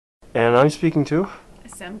And I'm speaking to.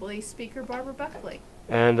 Assembly Speaker Barbara Buckley.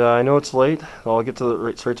 And I know it's late. I'll get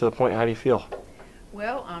to straight to the point. How do you feel?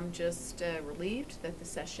 Well, I'm just relieved that the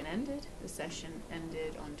session ended. The session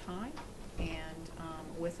ended on time and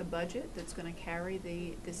with a budget that's going to carry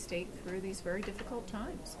the state through these very difficult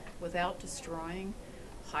times without destroying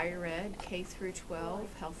higher ed, K through 12,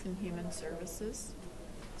 health and human services.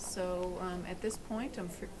 So at this point, I'm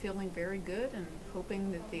feeling very good and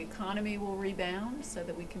hoping that the economy will rebound so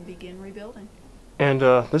that we can begin rebuilding. And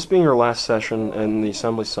this being your last session in the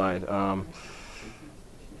assembly side,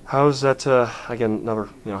 how's that? Again, another.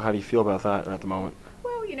 How do you feel about that at the moment?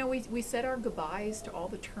 Well, we said our goodbyes to all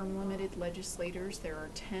the term-limited legislators. There are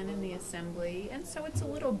 10 in the Assembly, and so it's a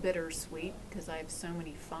little bittersweet because I have so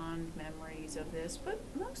many fond memories of this, but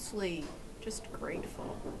mostly just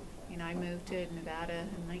grateful. I moved to Nevada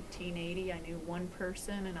in 1980. I knew one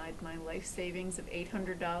person, and I had my life savings of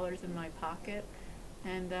 $800 in my pocket,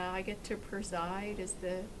 and I get to preside as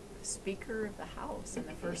the Speaker of the House and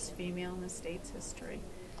the first female in the state's history.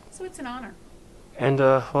 So it's an honor. And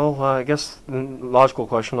I guess the logical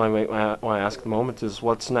question I might want to ask at the moment is,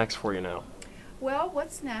 what's next for you now? Well,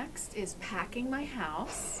 what's next is packing my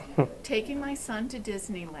house, taking my son to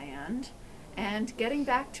Disneyland, and getting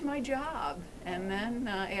back to my job. And then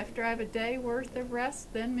after I have a day worth of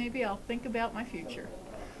rest, then maybe I'll think about my future.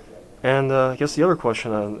 And I guess the other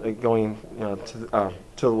question, going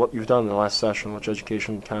to what you've done in the last session, which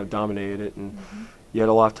education kind of dominated it, and you had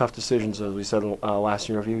a lot of tough decisions, as we said in the last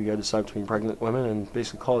interview. You had to decide between pregnant women and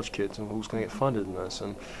basically college kids, and who's going to get funded in this.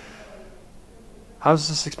 And how's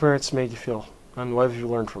this experience made you feel, and what have you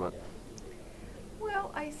learned from it?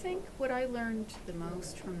 Well, I think what I learned the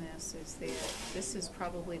most from this is that this is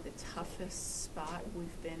probably the toughest spot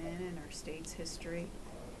we've been in our state's history.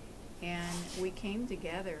 And we came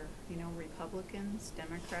together, Republicans,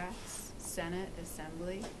 Democrats, Senate,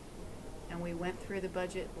 Assembly, and we went through the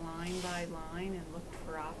budget line by line and looked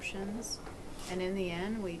for options. And in the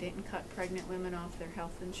end, we didn't cut pregnant women off their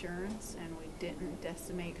health insurance, and we didn't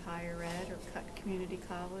decimate higher ed or cut community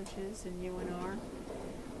colleges and UNR.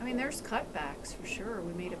 I mean, there's cutbacks for sure.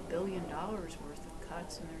 We made $1 billion worth of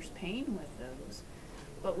cuts, and there's pain with those.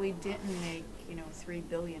 But we didn't make, $3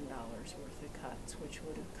 billion worth of cuts, which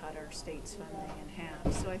would have cut our state's funding in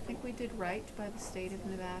half. So I think we did right by the state of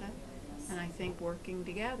Nevada, and I think working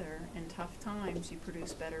together in tough times, you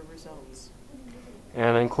produce better results.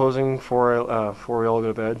 And in closing, before we all go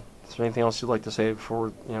to bed, is there anything else you'd like to say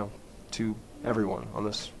before, to everyone on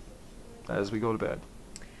this as we go to bed?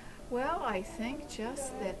 Well, I think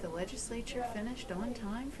just that the legislature finished on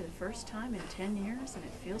time for the first time in 10 years, and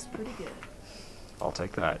it feels pretty good. I'll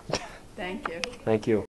take that. Thank you. Thank you.